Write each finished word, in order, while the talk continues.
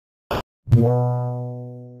Hello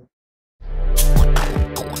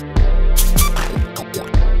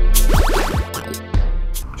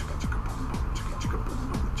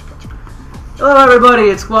everybody,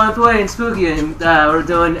 it's Guanthwei and Spooky, and we're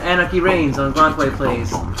doing Anarchy Reigns on Guanthwei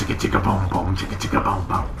Plays.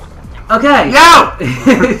 Okay! Yo!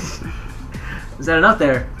 Is that enough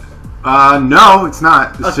there? No, it's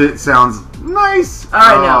not. This shit sounds nice.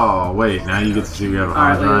 Alright, now. Oh, wait, now you get to see we have a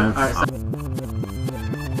hard drive. Alright,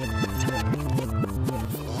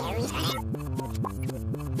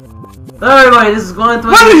 hello everybody, this is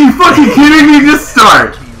Guanthwei. What, are you fucking kidding me? Just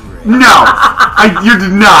start. No. You're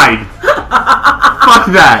denied. Fuck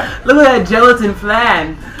that. Look at that gelatin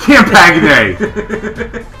flan. Can't pack a day.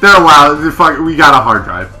 They're allowed. We got a hard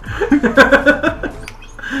drive.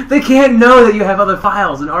 They can't know that you have other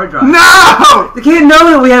files in hard drive. No! They can't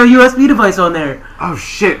know that we have a USB device on there. Oh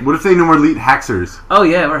shit, what if they know we're elite hackers? Oh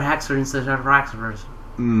yeah, we're hackers instead of hackers.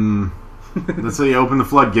 Let's say you open the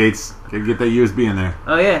floodgates. Gotta get that USB in there.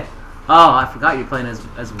 Oh yeah. Oh, I forgot you're playing as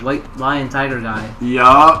White Lion Tiger guy.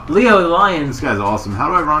 Yup. Leo the Lion. This guy's awesome. How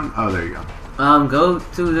do I run? Oh, there you go. Go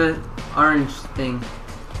to the orange thing.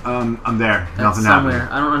 I'm there. That's nothing somewhere.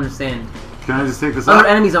 happened. I don't understand. Can I just take this Other out?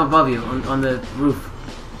 enemies up above you on the roof.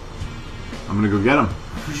 I'm gonna go get him.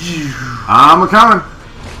 I'm coming.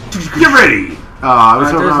 Get ready. I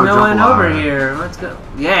was hoping I there's would no jump one a lot over higher. here. Let's go.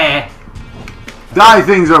 Yeah. Die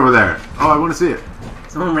things over there. Oh, I want to see it.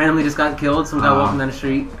 Someone randomly just got killed. Some guy walking down the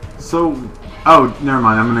street. So, oh, never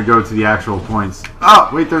mind. I'm gonna go to the actual points. Oh,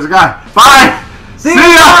 wait, there's a guy. Bye. See ya!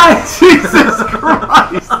 ya! Jesus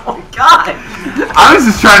Christ! Oh my God! I was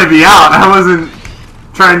just trying to be out. I wasn't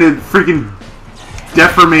trying to freaking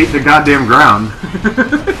deformate the goddamn ground.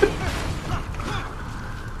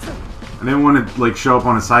 I didn't want to like show up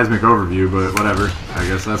on a seismic overview, but whatever. I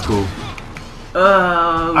guess that's cool.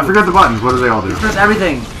 I forgot the buttons. What do they all do? Press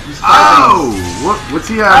everything. Oh! What's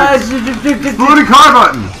he at? Exploding car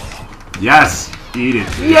button! Yes! Eat it.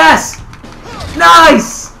 Yes!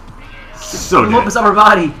 Nice! So Blow up his upper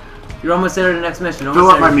body. You're almost there to the next mission.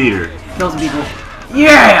 Fill up my meter. Kill some people.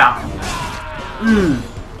 Yeah!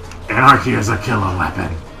 Anarchy is a killer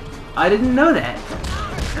weapon. I didn't know that.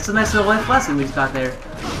 That's a nice little life lesson we just got there.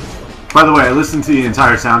 By the way, I listened to the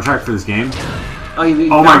entire soundtrack for this game. Oh,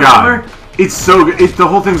 you oh my god. It's so good. The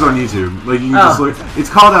whole thing's on YouTube. Like, you can just look. It's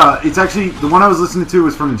called, it's actually, the one I was listening to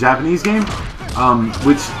was from the Japanese game,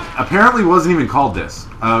 which apparently wasn't even called this.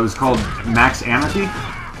 It was called Max Anarchy.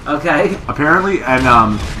 Okay. Apparently, and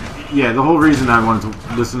yeah, the whole reason I wanted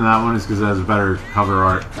to listen to that one is because it has a better cover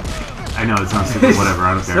art. I know it's not stupid, whatever.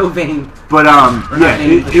 I don't care. So vain. But yeah,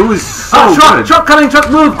 it was so good. Truck coming, truck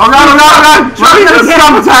move! Oh god, oh god, oh god! Let me just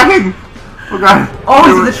stop attacking! Oh god.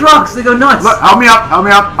 Always in the trucks, they go nuts. Look, help me up, help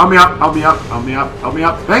me up, help me up, help me up, help me up, help me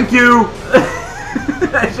up. Thank you.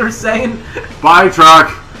 As you were saying. Bye,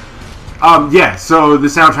 truck. Yeah. So the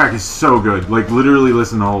soundtrack is so good. Like literally,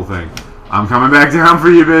 listen to the whole thing. I'm coming back down for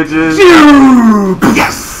you, bitches.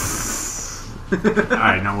 Yes!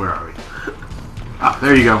 Alright, now where are we? Ah,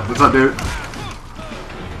 there you go. What's up, dude?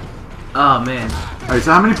 Oh, man. Alright,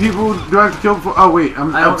 so how many people do I have to kill before? Oh, wait.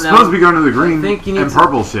 I'm supposed to be going to the green and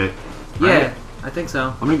purple shit. Right? Yeah, I think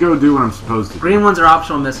so. Let me go do what I'm supposed to do. Green ones are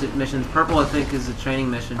optional missions. Purple, I think, is a training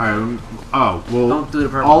mission. Alright, oh, well, don't do the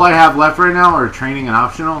purple. all I have left right now are training and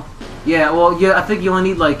optional? Yeah, well, yeah, I think you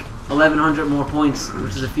only need, like, 1,100 more points,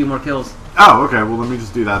 which is a few more kills. Oh, okay. Well, let me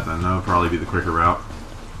just do that then. That'll probably be the quicker route.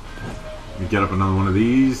 Let me get up another one of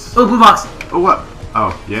these. Oh, blue box! Oh, what?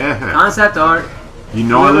 Oh, yeah. Concept art. You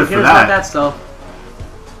know I live for that. That stuff.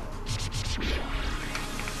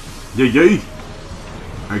 Yay, yay.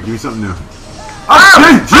 Alright, give me something new.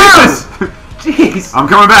 Oh, Jesus! Jeez! I'm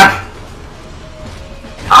coming back.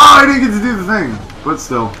 Oh, I didn't get to do the thing. But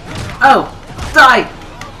still. Oh! Die!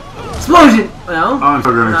 Explosion! No? Oh, I'm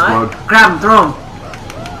still gonna explode. Grab him, throw him.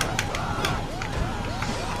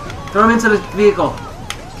 Throw him into the vehicle.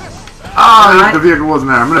 Ah, the vehicle wasn't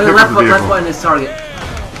there. I'm gonna pick up the vehicle. Left button is target.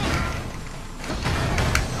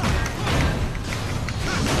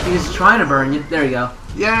 He's trying to burn you. There you go.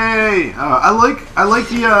 Yay! I like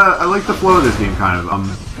the flow of this game kind of.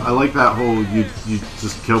 I like that whole you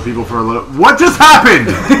just kill people for a little. What just happened?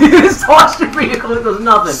 You just tossed your vehicle. It was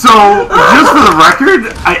nothing. So just for the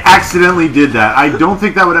record, I accidentally did that. I don't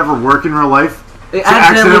think that would ever work in real life. To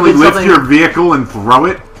accidentally lift your vehicle and throw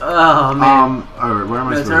it. Oh man. Alright, where am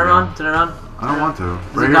I supposed to turn around? Turn around. I don't want to.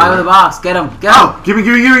 There's a guy with a box. Get him. Get him. Oh, give me.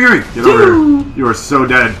 Get over here. You are so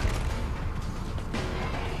dead.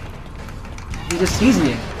 He's just teasing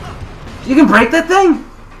you. You can break that thing?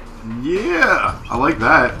 Yeah, I like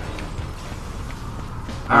that.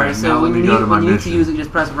 Alright, so when you need to use it,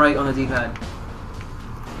 just press right on the D-pad.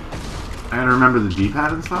 And remember the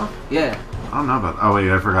D-pad and stuff? Yeah. I don't know about that. Oh, wait,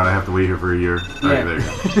 I forgot I have to wait here for a year. Yeah. Okay, there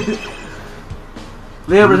you go.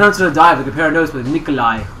 Leo returns to the dive to compare notes with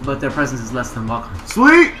Nikolai, but their presence is less than welcome.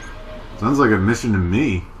 Sweet! Sounds like a mission to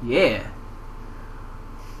me. Yeah.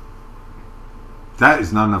 That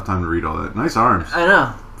is not enough time to read all that. Nice arms. I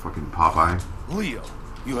know. Fucking Popeye. Leo,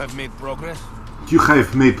 you have made progress? You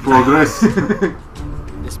have made progress.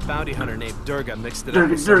 This bounty hunter named Durga mixed it up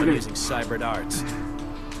with someone using cyber arts.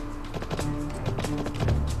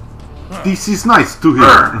 This is nice to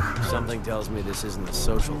hear. Something tells me this isn't a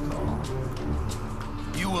social call.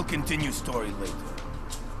 You will continue story later.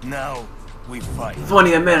 Now, we fight.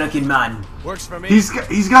 Funny American man. Works for me. He's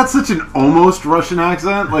got such an almost Russian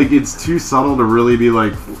accent. Like, it's too subtle to really be,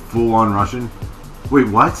 like, full-on Russian. Wait,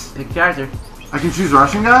 what? Pick a character. I can choose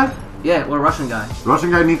Russian guy? Yeah, or Russian guy.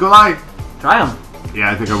 Russian guy Nikolai? Try him.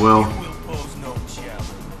 Yeah, I think I will. You will pose no challenge.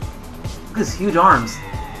 Look at his huge arms.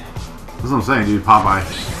 That's what I'm saying, dude. Popeye.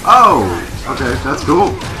 Oh! Okay, that's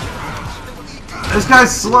cool. This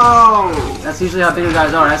guy's slow! That's usually how bigger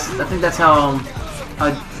guys are. I think that's how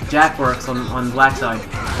Jack works on the black side.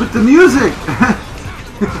 With the music!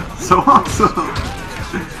 So awesome!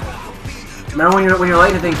 Remember when your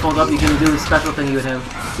lightning thing pulls up, you can do a special thingy with him.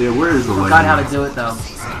 Yeah, where is the lightning? Forgot how to do it though.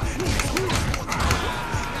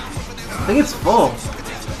 I think it's full.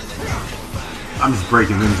 I'm just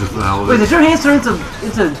breaking things just for the hell of it. Wait, did your hands turn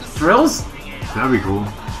into drills? That'd be cool.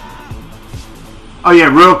 Oh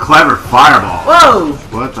yeah, real clever fireball. Whoa!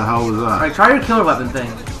 What the hell was that? Alright, try your killer weapon thing.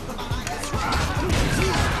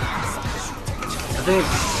 I think.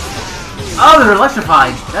 Oh, they're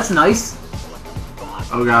electrified. That's nice.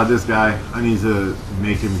 Oh god, this guy. I need to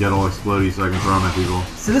make him get all explodey so I can throw him at people.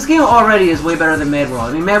 So this game already is way better than Mad World.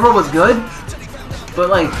 I mean, Mad World was good, but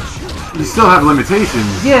like, You still have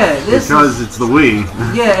limitations. yeah, this because it's the Wii.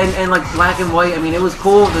 yeah, and like black and white. I mean, it was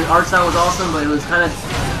cool. The art style was awesome, but it was kind of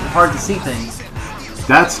hard to see things.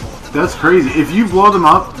 That's crazy. If you blow them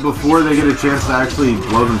up before they get a chance to actually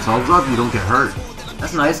blow themselves up, you don't get hurt.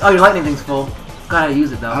 That's nice. Oh, your lightning thing's full. Forgot how to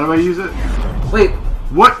use it though. How do I use it? Wait,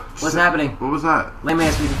 What? what's happening? What was that?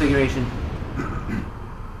 Landmass reconfiguration.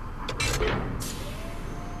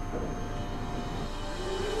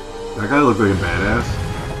 That guy looked like a badass.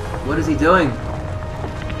 What is he doing?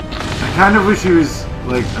 I kind of wish he was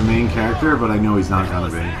like a main character, but I know he's not gonna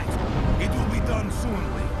be. It will be done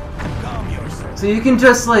soonly. Calm yourself. So you can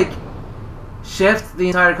just like shift the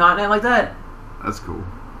entire continent like that That's cool.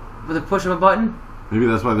 with a push of a button? Maybe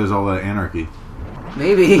that's why there's all that anarchy.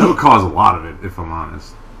 Maybe. That would cause a lot of it, if I'm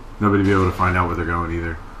honest. Nobody would be able to find out where they're going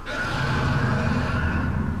either.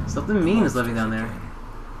 Something mean is living down there.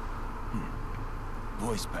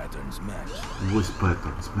 Voice patterns match. Voice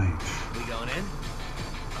patterns match. We going in?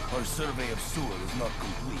 Our survey of sewer is not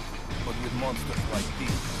complete, but with monsters like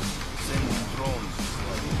these, sending drones is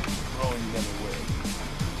like throwing them away.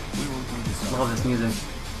 We will do this. Love this music.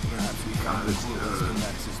 Perhaps we can clue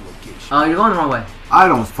Max's location. Oh, you're going the wrong way. I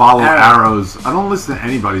don't follow Arrow. arrows. I don't listen to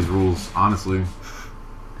anybody's rules, honestly.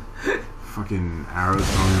 Fucking arrows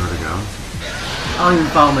telling me where to go. I don't even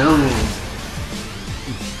follow my own rules.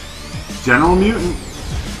 General mutant.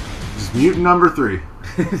 Just mutant number 3.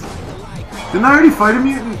 Didn't I already fight a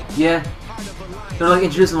mutant? Yeah. They're like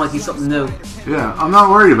introducing him like he's something new. Yeah, I'm not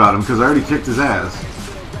worried about him because I already kicked his ass.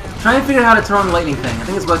 Try and figure out how to turn on the lightning thing. I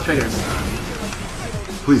think it's both triggers.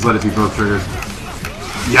 Please let it be both triggers.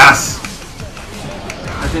 Yes!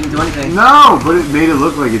 That didn't do anything. No, but it made it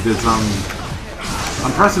look like it did something.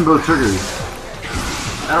 I'm pressing both triggers.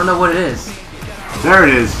 I don't know what it is. There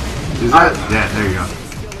it is. Is that? Yeah, there you go.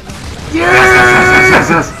 Yeah!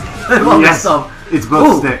 Yes. I love Yes. myself. It's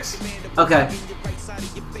both Ooh. sticks. Okay.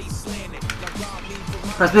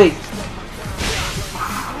 Press B.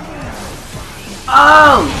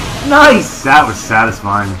 Oh! Nice! That was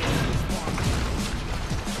satisfying.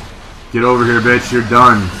 Get over here, bitch. You're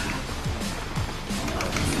done.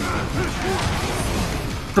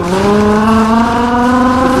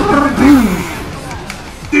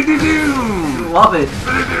 Love it.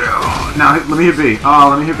 Now, let me hit B. Oh,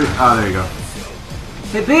 let me hit B. Oh, there you go.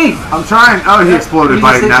 Hit B! I'm trying. Oh, he exploded You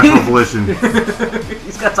by just hit natural B. volition.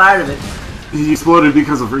 He's got tired of it. He exploded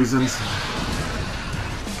because of reasons.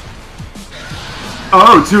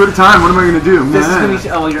 Oh, 2 at a time. What am I going to do? This is Nah. gonna be.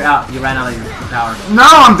 Oh, you're out. You ran out of your power. No,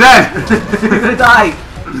 I'm dead. You're gonna die.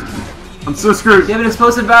 I'm so screwed. You have an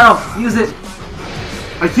explosive barrel. Use it.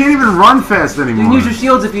 I can't even run fast You can anymore. use your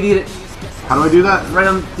shields if you need it. How do I do that? Right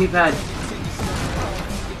on the D-pad.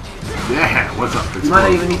 Yeah, what's up? You might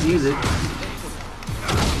not even need to use it.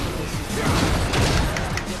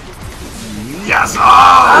 Yes!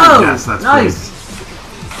 Oh! Yes, that's nice.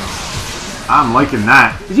 great. I'm liking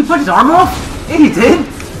that. Did you punch his arm off? Yeah, he did.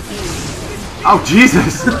 Oh,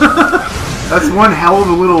 Jesus. That's one hell of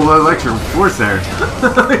a little electric force there.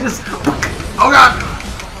 Just... Oh, God.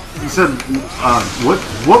 You said,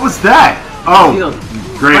 what was that? Oh, shield.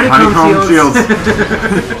 Great, honeycomb shields.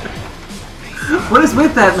 What is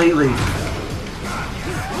with that lately?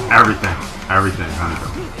 Everything,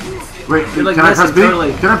 honeycomb. Wait, like can I press B?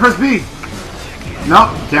 totally. Can I press B?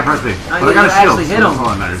 No, can't press B. But I got a shield, so that's all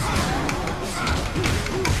that matters.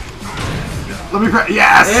 Let me press.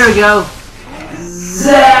 Yes! There we go.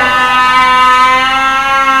 Zap!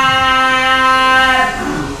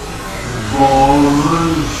 Ball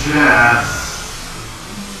and chest.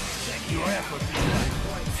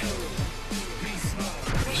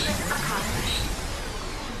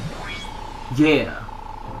 Yeah.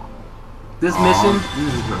 This mission.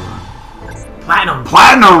 Platinum.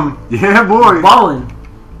 Platinum! Yeah, boy. Ballin'.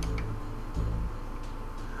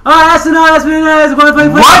 Alright, that's been nice. What the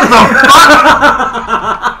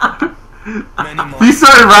fuck? You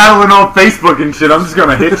started rattling on Facebook and shit. I'm just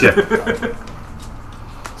gonna hit you.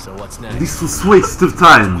 So what's next? This was waste of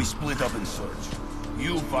time. We split up in search.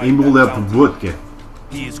 You find Ему that лепт bounty. водки.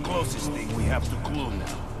 He is closest thing we have to clue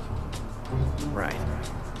now. Right.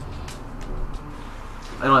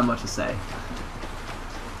 I don't have much to say.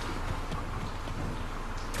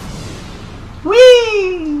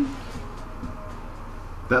 Whee!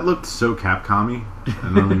 That looked so Capcom-y.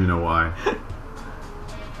 I don't even know why.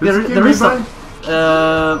 Yeah, there is some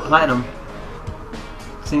Platinum.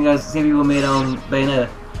 Same people made Bayonetta,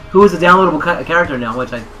 who is a downloadable character now,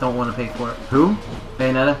 which I don't want to pay for. Who?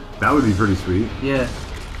 Bayonetta. That would be pretty sweet. Yeah.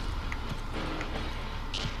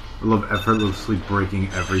 I love effortlessly breaking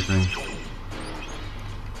everything.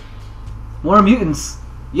 More mutants.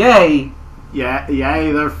 Yay! Yeah,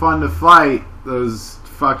 yay, they're fun to fight. Those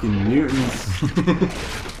fucking mutants.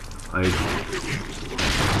 Like...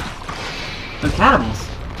 They're cannibals.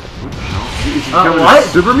 What the hell? You should become a What?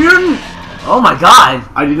 super mutant? Oh my god!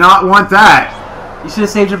 I do not want that. You should have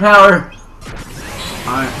saved your power.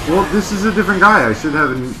 Well, this is a different guy. I should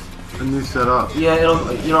have a new setup. Yeah,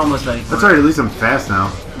 you're almost ready. That's alright, at least I'm fast now.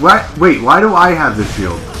 What? Wait, why do I have this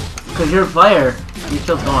shield? Because you're a player. Your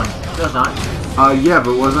shield's gone. No, it's not. Yeah,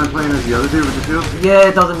 but wasn't I playing as the other dude with the shield? Yeah,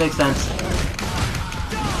 it doesn't make sense.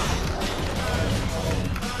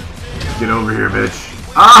 Get over here, bitch.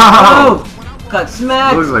 Oh! Oh! Got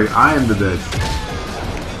smacked! It looks like I am the bitch.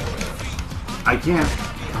 I can't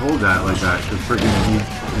hold that like that, because freaking he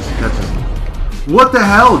just catches. What the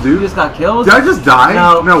hell, You dude? just got killed? Did I just die?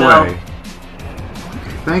 No, no no. way.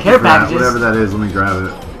 Thank Care you for that, packages. whatever that is. Let me grab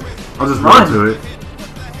it. I'll just run to it.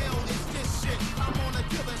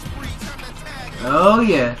 Oh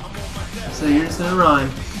yeah. So you're just gonna run.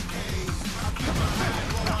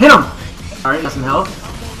 Hit him! Alright, got some health.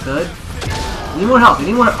 Good. Need more health. You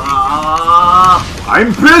need more. Ah!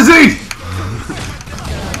 I'm busy!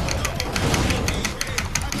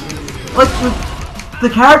 Like the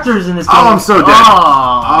characters in this game. Oh, I'm so dead.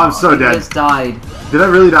 Oh, I'm so dead. You just died. Did I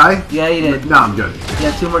really die? Yeah, you did. No, I'm good. You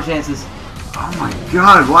have 2 more chances. Oh my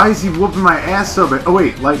god, why is he whooping my ass so bad? Oh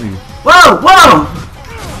wait, lightning. Whoa! Whoa!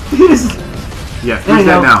 He's Yeah, There he's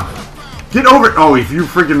you dead go. now. Get over it! Oh, if you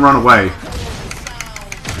freaking run away.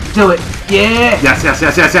 do it. Yeah! Yes, yes,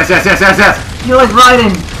 yes, yes, yes, yes, yes, yes, yes! You're like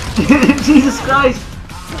riding. Jesus Christ!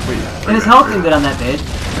 Wait, And his health ain't good on that bit.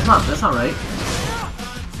 That's not right.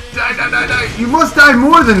 Die, die, die, die! You must die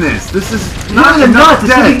more than this! This is Not not even enough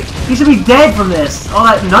nuts. dead! He should be dead from this. All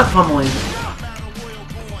that nut pummeling.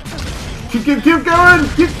 Keep going! Keep going!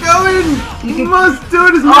 You You can- must do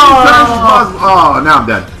it as many Oh. times as possible! Oh, now I'm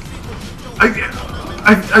dead.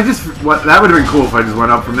 I just... What? That would have been cool if I just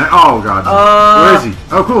went up from there. Oh, God. Where is he?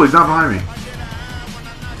 Oh, cool. He's not behind me.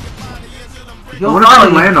 He'll What if I follow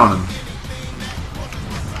can you. land on him?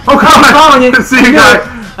 Oh, God, he's following you. See you,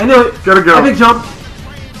 I guy. knew it. Gotta go. Epic jump.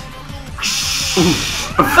 Just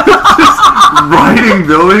riding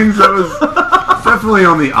buildings? That was definitely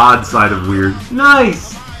on the odd side of weird.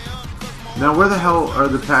 Nice. Now, where the hell are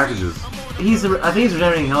the packages? I think he's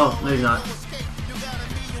regenerating health. No, he's not.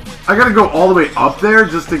 I gotta go all the way up there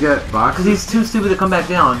just to get boxes? Because he's too stupid to come back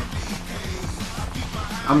down.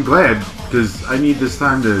 I'm glad, because I need this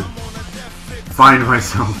time to find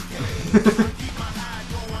myself.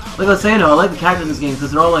 Like I was saying, though, I like the characters in this game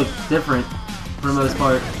because they're all like different for the most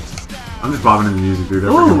part. I'm just bobbing in the music, dude. I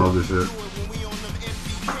Ooh. freaking love this shit.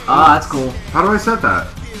 Ah, that's cool. How do I set that?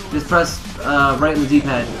 Just press right on the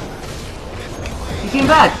D-pad. He came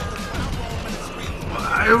back.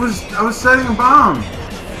 I was setting a bomb.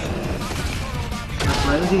 Press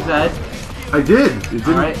right on the D-pad. I did. It didn't.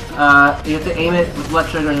 Alright, you have to aim it with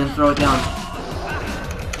left trigger and then throw it down.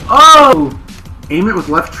 Oh! Aim it with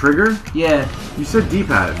left trigger? Yeah. You said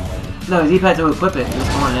D-pad. No, D-pad to equip it. It's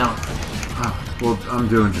going out. Oh, well, I'm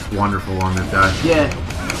doing just wonderful on this guy. Yeah.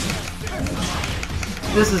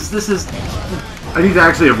 This is. I need to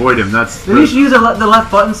actually avoid him. That's. Maybe you should use the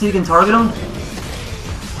left button so you can target him.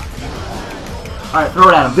 All right, throw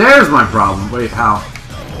it at him. There's my problem. Wait, how?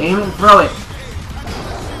 Aim it and throw it.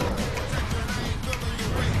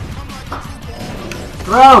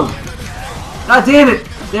 Throw! God damn it!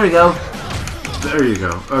 There we go. There you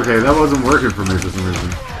go. Okay, that wasn't working for me for some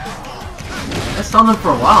reason. I stunned them for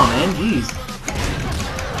a while, man. Jeez.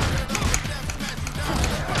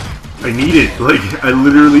 I need it. Like, I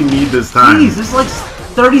literally need this time. Jeez, this is like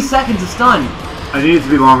 30 seconds of stun. I need it to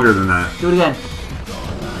be longer than that. Do it again.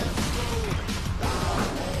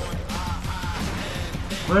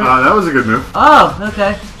 That was a good move. Oh,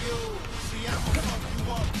 okay.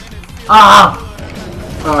 Ah!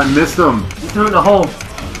 Oh, I missed him. You threw it in a hole.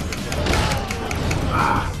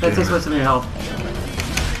 Ah, That takes away some of your health.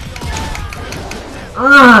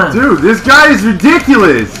 Dude, this guy is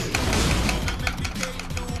ridiculous!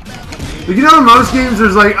 Like, you know in most games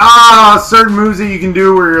there's like, certain moves that you can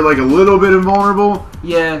do where you're like a little bit invulnerable?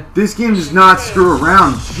 Yeah. This game does not screw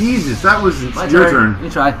around. Jesus, that was your turn. You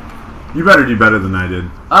try. You better do better than I did.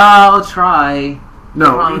 I'll try.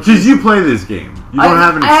 No, because you play this game. You don't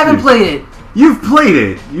have an excuse. I haven't played it. You've played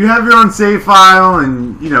it. You have your own save file,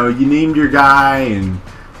 and you know you named your guy, and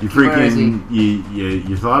you freaking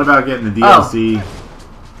you thought about getting the DLC. Oh.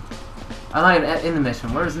 I'm not even in the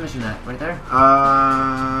mission. Where is the mission at? Right there?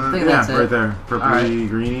 I think that's it. Right there. Purpley,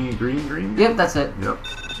 right. green. Yep, that's it. Yep.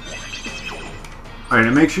 All right,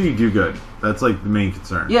 and make sure you do good. That's like the main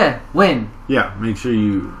concern. Yeah, win. Yeah, make sure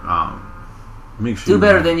you do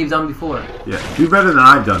better than you've done before. Yeah, do better than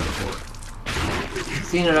I've done before.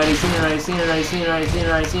 Seen it already. Seen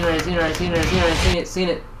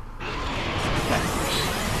it.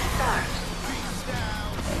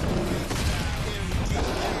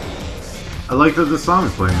 I like that this song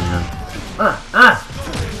is playing again.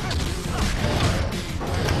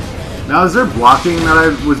 Now, is there blocking that I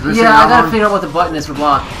was missing? Yeah, I gotta figure out what the button is for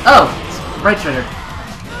block. Oh, it's right trigger.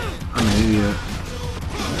 I'm an idiot.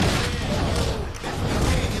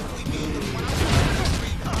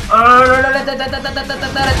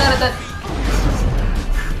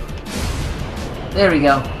 There we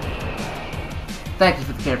go. Thank you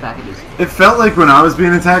for the care packages. It felt like when I was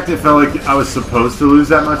being attacked, it felt like I was supposed to lose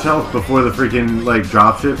that much health before the freaking, like,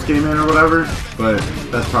 dropships came in or whatever, but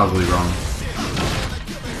that's probably wrong.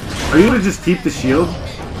 Are you gonna just keep the shield?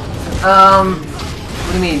 What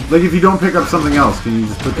do you mean? Like, if you don't pick up something else, can you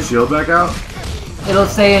just put the shield back out? It'll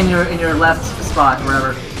stay in your left spot,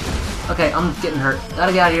 wherever. Okay, I'm getting hurt.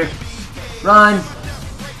 Gotta get out of here. Run!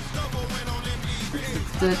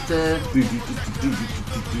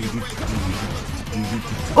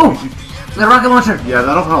 Oh! The rocket launcher! Yeah,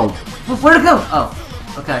 that'll help. Where'd it go? Oh,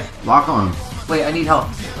 okay. Lock on. Wait, I need help.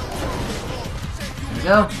 There we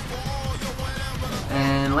go.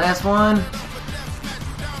 And last one.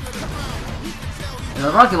 And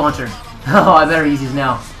the rocket launcher. Oh, I better use these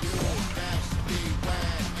now.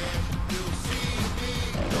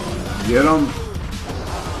 Get him.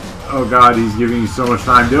 Oh god, he's giving you so much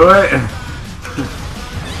time. Do it.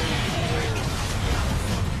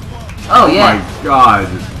 Oh, yeah. Oh my god.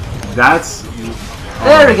 That's...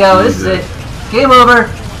 There we go. This is it. Game over.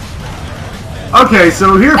 Okay,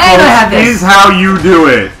 so here, folks, is how you do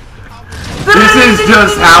it. This is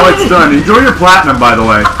just how it's done. Enjoy your platinum, by the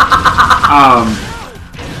way.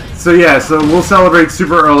 So yeah, so we'll celebrate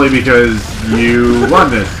super early because you won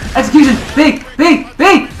this. Execution! B!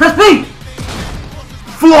 Press B!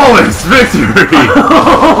 Flawless victory!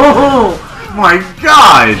 Oh my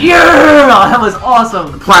god! Yeah! That was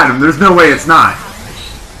awesome! Platinum, there's no way it's not.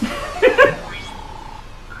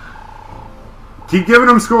 Keep giving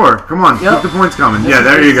them score. Come on, keep the points coming. Yeah,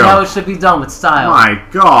 there you go. This is how it should be done with style. My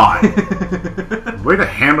god. Way to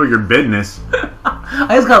handle your business.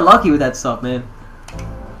 I just got lucky with that stuff, man.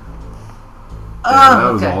 Yeah,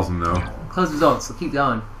 that was awesome, though. Close results, so keep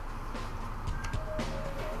going.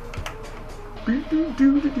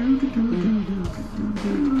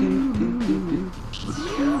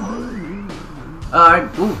 Alright,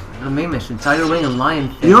 ooh, the main mission. Tiger Wing and Lion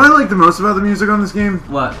Fin. You know what I like the most about the music on this game?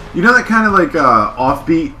 What? You know that kind of like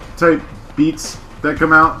offbeat type beats that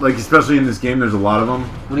come out? Like, especially in this game, there's a lot of them.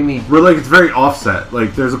 What do you mean? Where, like, it's very offset.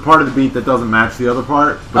 Like, there's a part of the beat that doesn't match the other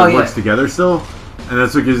part, but it works together still. And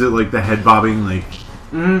that's what gives it, like, the head bobbing, like,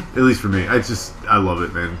 at least for me. I love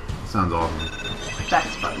it, man. It sounds awesome.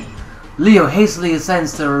 That's funny. Leo hastily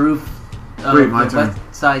ascends to the roof of Wait, my the turn. west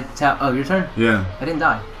side tower. Oh, your turn? Yeah. I didn't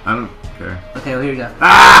die. I don't Okay. Okay, well here you go.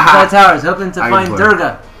 Ah! That tower is hoping to I find can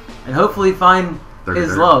Durga, and hopefully find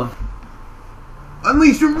his love.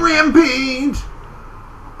 Unleash your rampage!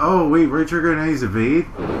 Oh wait, right trigger and he's evade?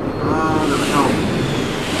 Oh, that would help.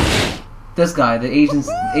 This guy, the Asian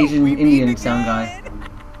Indian sound guy.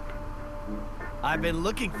 I've been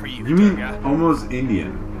looking for you. You mean Durga. almost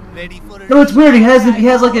Indian? No, it's weird. He has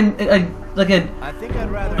like a I think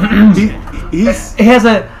I'd rather. he has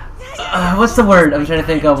a what's the word I'm trying to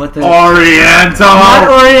think of with the Oriental. Not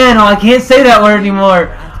Oriental. I can't say that word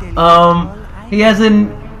anymore. He has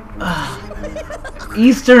an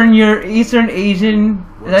Eastern Asian.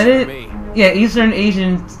 Is that it? Yeah, Eastern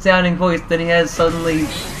Asian sounding voice. Then he has suddenly.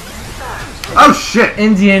 Oh shit!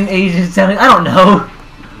 Indian Asian sounding. I don't know.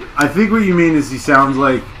 I think what you mean is he sounds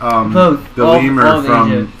like Both. the lemur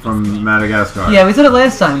from Madagascar. Yeah, we said it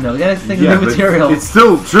last time though. We gotta think of new material. It's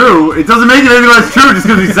still true. It doesn't make it any less true just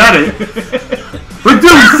because he said it. But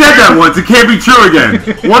dude, he said that once. It can't be true again.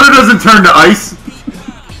 Water doesn't turn to ice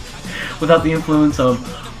without the influence of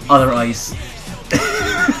other ice.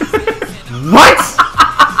 What?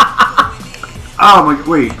 Oh my!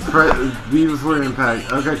 Wait. B before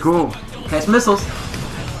impact. Okay, cool. Cast missiles.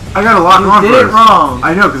 I gotta lock on first. You did it wrong.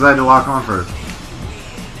 I know, because I had to lock on first.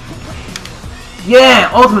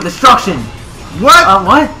 Yeah, ultimate destruction. What?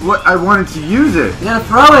 What? What? I wanted to use it. You gotta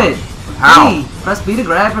throw it. How? B. Press B to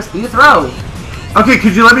grab, press B to throw. Okay,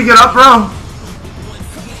 could you let me get up, bro?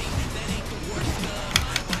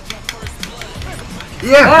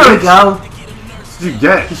 Yeah, there we go. What did you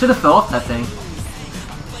get? You should have fell off that thing.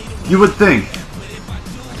 You would think.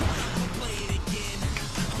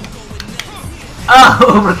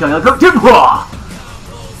 Oh, overkill.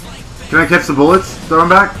 Can I catch the bullets? Throw them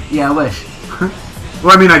back? Yeah, I wish.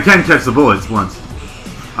 Well, I mean, I can catch the bullets once.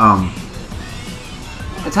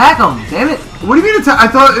 Attack him, damn it. What do you mean attack? I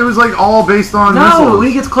thought it was like all based on missiles. No, when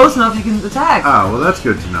he gets close enough, you can attack. Oh, well, that's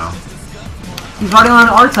good to know. He's riding on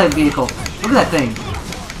an R-type vehicle. Look at that thing.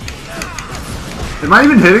 Am I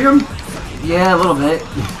even hitting him? Yeah, a little bit.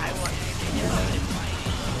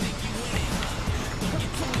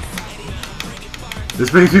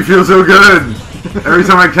 This makes me feel so good. Every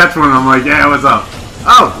time I catch one, I'm like, yeah, what's up?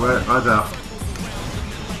 Oh, what's up?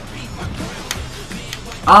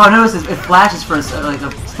 Oh, notice it flashes for like a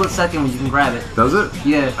split second when you can grab it. Does it?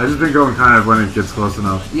 Yeah. I just been going kind of when it gets close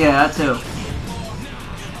enough. Yeah, that too.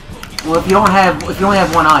 Well, if you only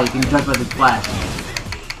have one eye, you can judge by the flash.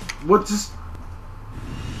 What just?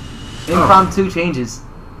 Impromptu changes.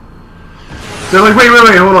 They're like, wait,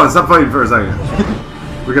 hold on, stop fighting for a second.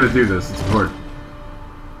 We're gonna do this. It's important.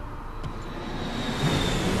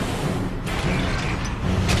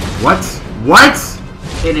 What? What?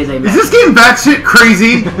 It is a mess. Is this game batshit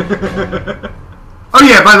crazy? Oh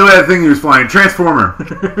yeah, by the way, that thing he was flying. Transformer.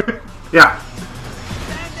 Yeah.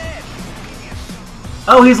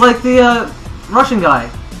 Oh, he's like the Russian guy.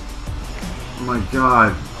 Oh my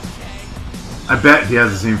god. I bet he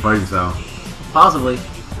has the same fighting style. Possibly.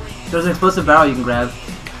 There's an explosive barrel you can grab.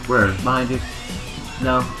 Where? Behind you.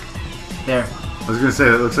 No. There. I was gonna say,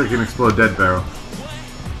 that looks like an explode dead barrel.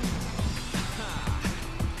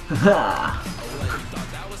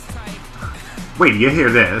 Wait, you hear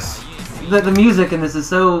this? The music in this is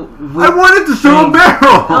so weird. I wanted to throw a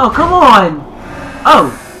barrel! Oh, come on!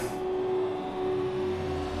 Oh!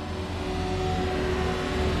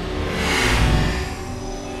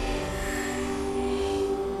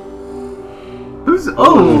 Who's...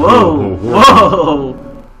 Whoa!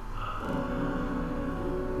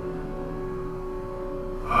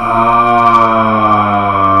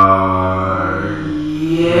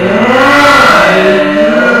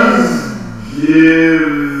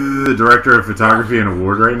 The director of photography an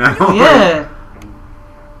award right now. Yeah.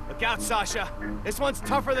 Look out, Sasha. This one's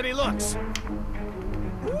tougher than he looks.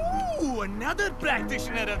 Ooh, another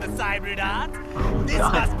practitioner of the cyber art. Oh, this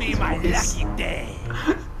God. must be my lucky day.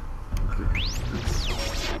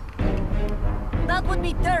 That would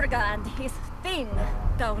be Durga and his thing,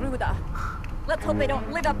 Garuda. Let's hope they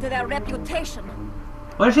don't live up to their reputation.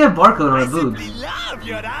 Why does she have barcode on her boobs? Love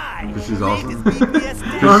your eyes. Because she's awesome. Let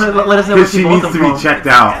us know where Because she needs to be checked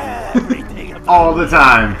out all the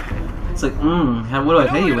time. It's like, what do I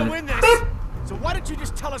pay you with? Beep. So why don't you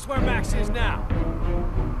just tell us where Max is now?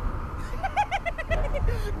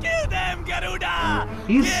 Kill them, Garuda!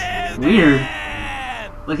 He's Kill weird.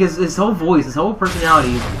 them! Like his whole voice, his whole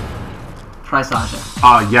personality. Try Sasha.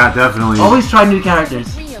 Yeah, definitely. Always try new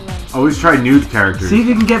characters. Always try nude characters. See if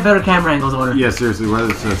you can get better camera angles on her. Yeah, seriously, what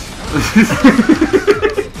is this?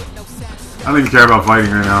 I don't even care about fighting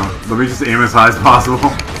right now. Let me just aim as high as possible.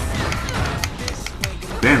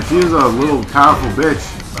 Damn, she is a little powerful bitch.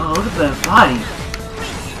 Oh, look at that body.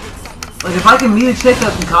 Like, if I can meet a chick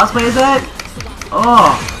that can cosplay as that,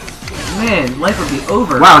 oh, man, life would be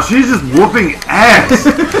over. Wow, she's just whooping ass.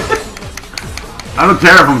 I don't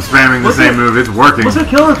care if I'm spamming the same move, it's working. What's her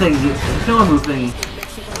killer thing? Killer move thingy?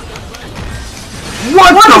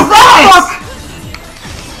 What the is that? fuck?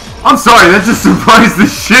 I'm sorry, that just surprised the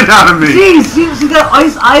shit out of me. Jeez, she's got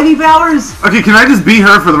ice ivy powers? Okay, can I just beat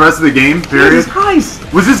her for the rest of the game, period? Jesus Christ.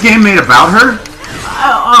 Was this game made about her?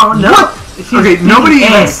 Oh, no. What? Okay, nobody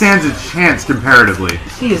even ass. stands a chance comparatively.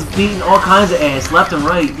 She is beating all kinds of ass, left and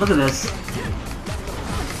right. Look at this.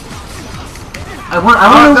 I want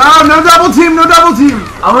no double team, no double team!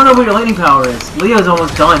 I want to know what your lightning power is. Leo's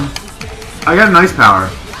almost done. I got nice power.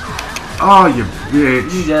 Oh, you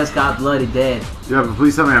bitch. You just got bloody dead. Yeah, but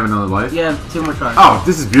please tell me I have another life. Yeah, 2 more tries. Oh,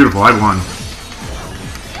 this is beautiful. I won.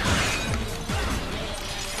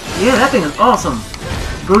 Yeah, that thing is awesome.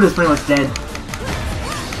 Brutus pretty much dead.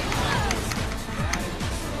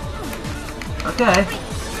 Okay.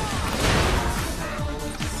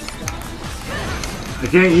 I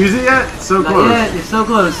can't use it yet? It's so close. Yeah, you're so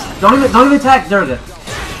close. Don't even attack Durga.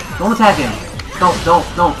 Don't attack him.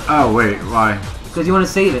 Don't. Oh, wait, why? Because you want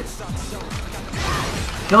to save it.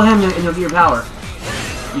 Kill him and you'll get your power.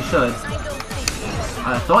 You should.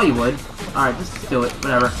 I thought you would. Alright, just do it.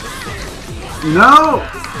 Whatever. No!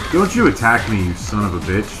 Don't you attack me, you son of a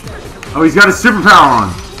bitch. Oh, he's got his superpower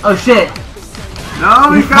on. Oh, shit.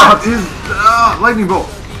 No, he's got his lightning bolt.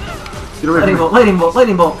 Get away from me. Lightning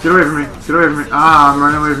bolt. Get away from me. Get away from me. Ah, I'm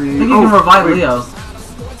running away from you. I think you can revive wait. Leo.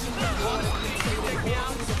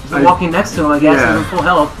 He's walking next to him, I guess, Yeah. he's in full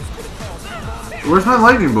health. Where's my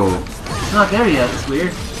lightning bolt? It's not there yet, it's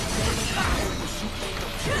weird.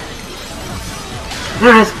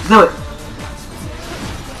 There it is, do it!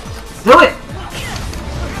 Do it!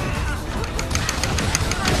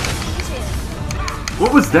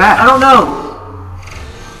 What was that? I don't know!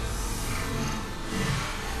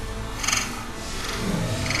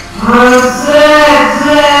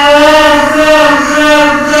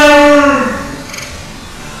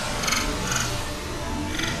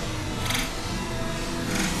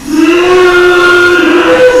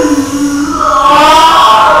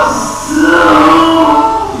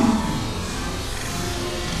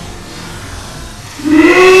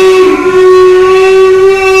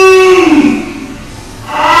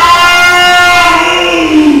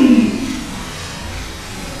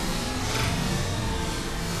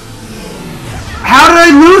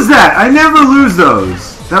 I never lose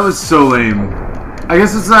those. That was so lame. I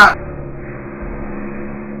guess it's not.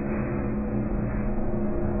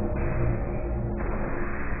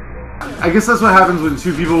 I guess that's what happens when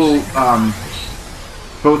two people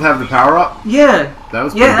both have the power up. Yeah. That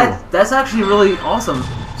was pretty cool. That's actually really awesome.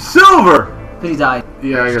 Silver! But he died.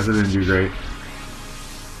 Yeah, I guess I didn't do great.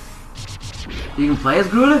 You can play as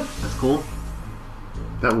Gruda? That's cool.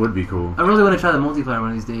 That would be cool. I really want to try the multiplayer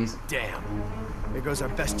one of these days. Damn. There goes our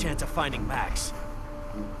best chance of finding Max.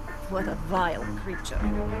 What a vile creature.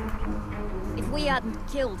 If we hadn't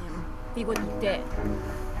killed him, he would be dead.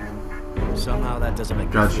 Somehow that doesn't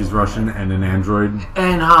make God, she's Russian and an android.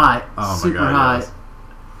 And hot. Oh my Super God, hot. yes.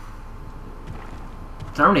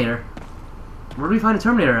 Terminator. Where do we find a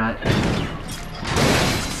Terminator at?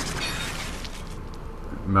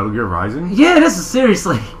 Metal Gear Rising? Yeah, this is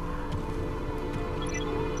seriously.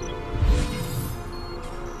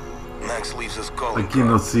 Max leaves his call. I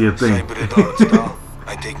cannot see a thing.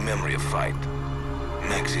 I take memory of fight.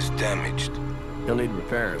 Max is damaged. He'll need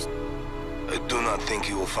repairs. I do not think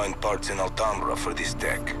he will find parts in Alhambra for this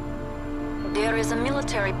tech. There is a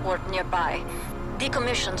military port nearby.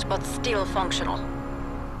 Decommissioned but still functional.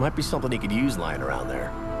 Might be something he could use lying around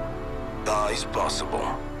there. That is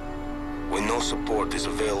possible. When no support is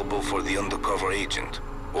available for the undercover agent,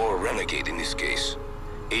 or renegade in this case,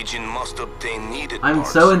 agent must obtain needed I'm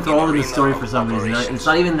parts so enthralled in the arena story of for some reason. operations. It's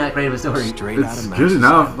not even that great of a story. Straight out It's of good Max's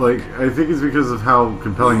enough. story. Like, I think it's because of how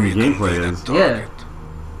compelling the gameplay is. Yeah.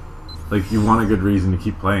 Like, you want a good reason to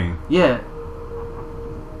keep playing. Yeah.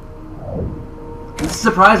 This is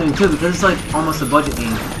surprising too because it's like almost a budget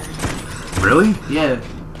game. Really? Yeah.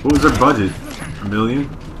 What was their budget? $1 million?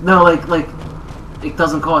 No, like it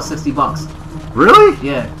doesn't cost $60. Really?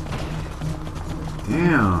 Yeah.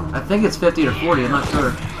 Damn. I think it's 50 or 40. I'm not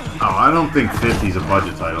sure. Oh, I don't think 50 is a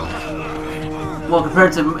budget title. Well,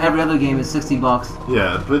 compared to every other game, it's $60.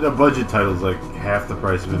 Yeah, but a budget title is like half the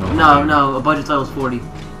price of a normal game. No, a budget title is 40.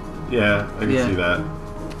 Yeah, I can Yeah. see that.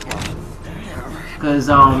 Because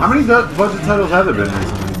How many budget titles have there been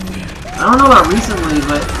recently? I don't know about recently,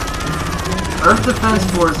 but Earth Defense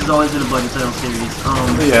Force has always been a budget title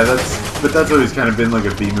series. Yeah, that's always kind of been like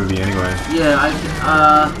a B movie anyway.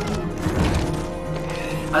 Yeah,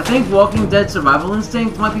 I think Walking Dead Survival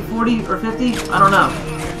Instinct might be 40 or 50. I don't know.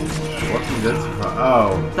 Walking Dead Survival.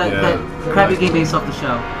 Oh, that crappy game based off the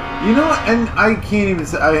show. You know, and I can't even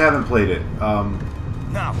say I haven't played it.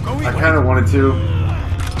 Now, go I kind of wanted to.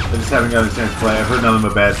 I just haven't got a chance to play. I've heard nothing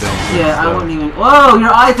but bad things. Yeah, I wouldn't even. Whoa,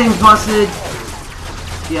 your eye thing's busted.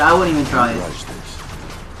 Yeah, I wouldn't even try it.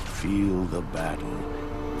 Feel the battle.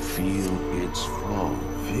 Feel its flow.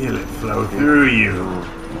 Feel it flow through you.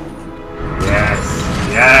 Yes,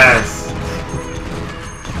 yes.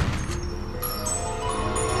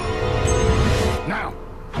 Now.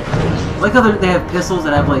 I like how they have pistols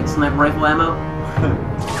that have like sniper rifle ammo.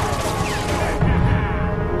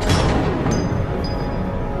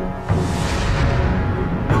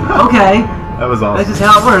 Okay. That was awesome. That's just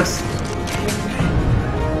how it works.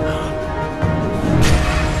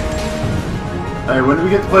 Alright, when do we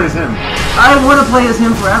get to play as him? I want to play as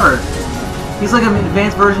him forever. He's like an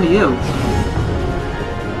advanced version of you.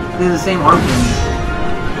 They have the same arm things.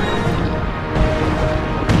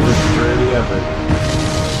 This is really epic.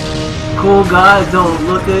 Cool guys don't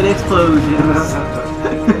look at explosions.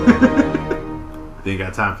 They ain't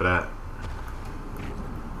got time for that.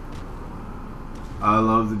 I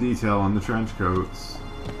love the detail on the trench coats.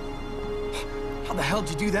 How the hell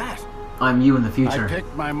did you do that? I'm you in the future. I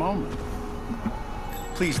picked my moment.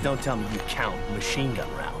 Please don't tell me you count machine gun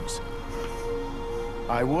rounds.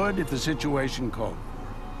 I would if the situation called.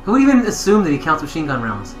 Who would even assume that he counts machine gun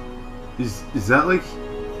rounds? Is that like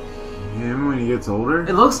him when he gets older?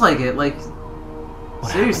 It looks like it. Like,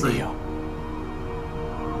 What seriously. happened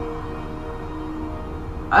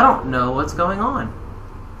I don't know what's going on.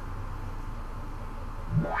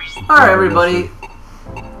 Alright, everybody.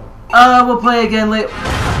 We'll play again later.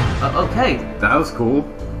 Okay. That was cool.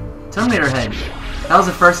 Terminator Head. That was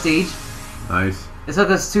the first stage. Nice. It took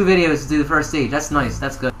us 2 videos to do the first stage. That's nice.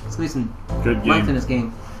 That's good. It's gonna be some Good length in game. this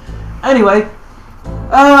game. Anyway,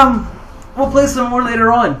 we'll play some more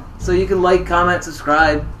later on. So you can like, comment,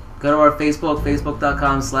 subscribe. Go to our Facebook,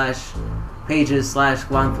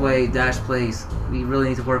 facebook.com/pages/Guanthwei-plays. We really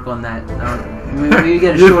need to work on that. Maybe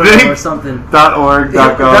get a short or something.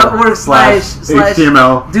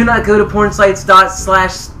 .org.gov/HTML. Do not go to porn sites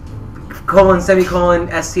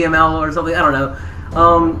 //:/STML or something. I don't know.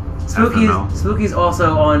 Spooky's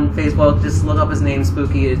also on Facebook. Just look up his name,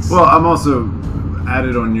 Spooky. It's Well, I'm also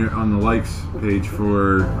added on the likes page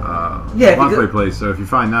for Guanthwei Plays. So if you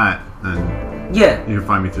find that, then yeah, you can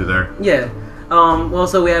find me through there. yeah.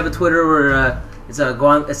 Also, we have a Twitter where it's at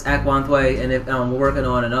Guanthwei, and we're working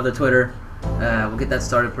on another Twitter. We'll get that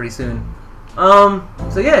started pretty soon. So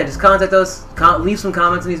yeah, just contact us. Leave some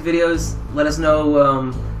comments in these videos. Let us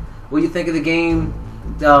know what you think of the game.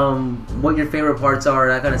 What your favorite parts are,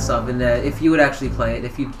 that kind of stuff, and if you would actually play it,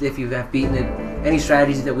 if you have beaten it, any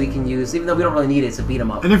strategies that we can use, even though we don't really need it to beat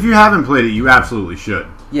them up. And if you haven't played it, you absolutely should.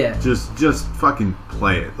 Yeah. Just fucking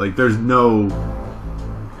play it. Like there's no.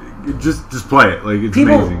 Just play it. Like it's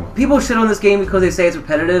people, amazing. People shit on this game because they say it's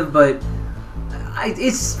repetitive, but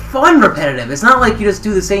it's fun repetitive. It's not like you just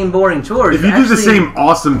do the same boring chores. If you do the same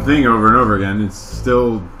awesome thing over and over again, it's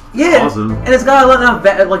still. Yeah, awesome. And it's got a lot of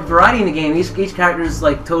variety in the game. Each character is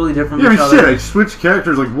like totally different. Yeah, from each other. I switched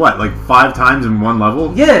characters like 5 times in one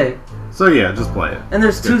level? Yeah. So yeah, just play it. And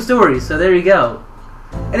there's 2 stories, so there you go.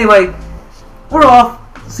 Anyway, we're off.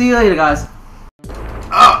 See you later, guys.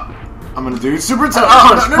 I'm gonna do super Punch.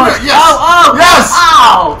 yes! Oh! Yes!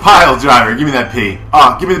 Ow! Pile driver, give me that pee.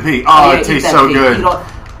 Give me the pee. Yeah, it tastes eat that so pig. good.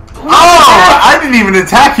 I didn't even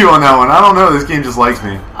attack you on that one. I don't know. This game just likes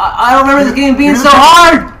me. I don't remember this game being so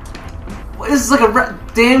hard. This is like a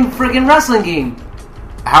damn freaking wrestling game.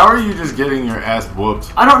 How are you just getting your ass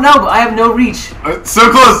whooped? I don't know, but I have no reach.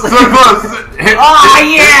 So close, so close.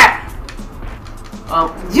 Yeah!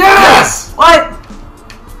 Yes! What?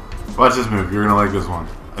 Watch this move. You're gonna like this one.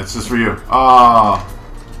 It's just for you. Woo!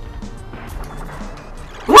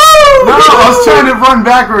 No, I was trying to run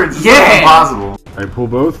backwards. It's impossible. Alright, pull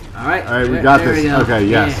both. Alright. Alright, we got this. Okay,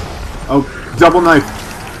 yes. Yeah. Oh, double knife.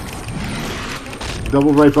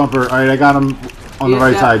 Double right bumper. Alright, I got him on the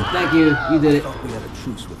right side. Thank you. You did it.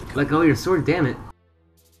 Let go of your sword, damn it.